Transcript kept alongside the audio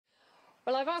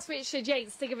Well, I've asked Richard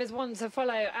Yeates to give us one to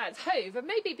follow at Hove and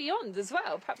maybe beyond as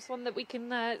well, perhaps one that we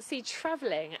can see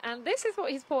travelling. And this is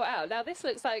what he's brought out. Now, this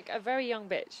looks like a very young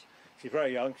bitch. She's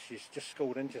very young. She's just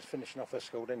schooled in, just finishing off her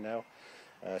schooling now.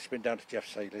 She's been down to Jeff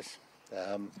Seeley's.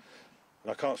 And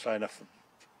I can't say enough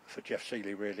for Jeff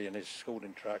Seeley, really, and his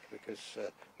schooling track, because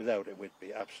without it, we'd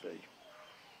be absolutely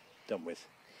done with.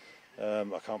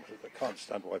 I can't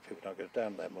stand why people don't go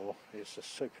down there more. It's a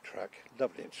super track,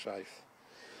 lovely and safe.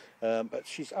 But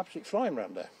she's absolutely flying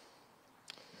around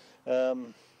there.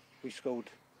 We schooled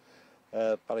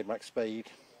Ballymac Speed,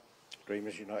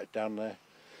 Dreamers United down there,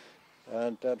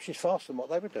 and she's faster than what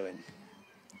they were doing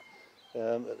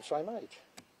at the same age.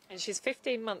 And she's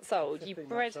 15 months old. You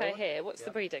bred her here. What's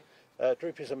the breeding?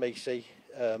 Droopy's a Misi,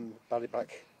 Ballymac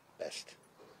Best.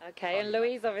 Okay, and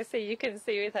Louise, obviously, you can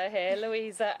see with her here.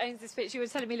 Louise owns this bitch. You were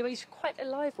telling me, Louise, you're quite a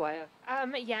live wire.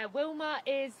 Yeah, Wilma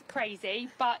is crazy,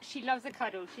 but she loves a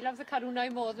cuddle. She loves a cuddle no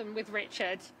more than with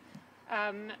Richard.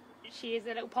 She is a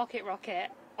little pocket rocket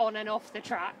on and off the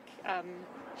track.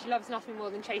 She loves nothing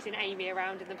more than chasing Amy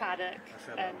around in the paddock.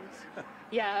 And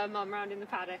yeah, her mum around in the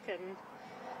paddock. And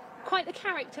quite the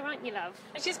character, aren't you, love?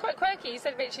 And she's quite quirky. You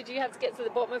said, Richard, you had to get to the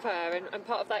bottom of her, and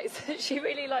part of that is that she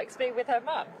really likes being with her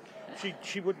mum.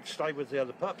 She wouldn't stay with the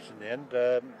other pups in the end,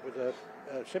 with her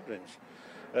siblings.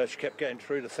 She kept getting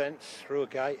through the fence, through a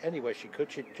gate, anywhere she could.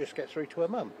 She'd just get through to her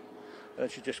mum. And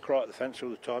she'd just cry at the fence all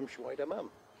the time. She wanted her mum.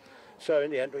 So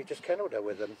in the end, we just kennelled her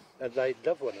with them, and they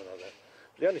love one another.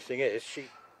 The only thing is, she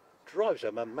drives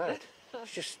her mum mad.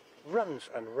 She just runs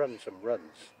and runs and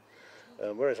runs.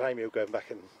 Whereas Amy will go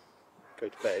back and go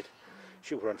to bed,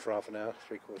 she'll run for half an hour,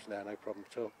 3/4 an hour, no problem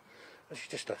at all. And she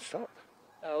just don't stop.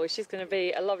 Oh, she's going to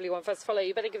be a lovely one for us to follow.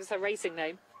 You better give us her racing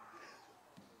name.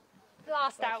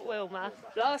 Blast out Wilma.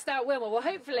 Blast out Wilma. Well,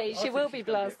 hopefully she will be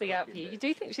blasting out for you. You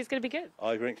do think she's going to be good?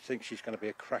 I think she's going to be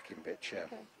a cracking bitch, yeah.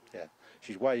 Okay. Yeah.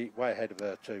 She's way ahead of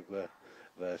her two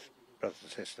brothers and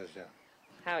sisters, yeah.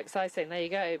 How exciting. There you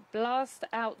go. Blast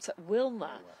out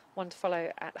Wilma. One to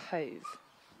follow at Hove.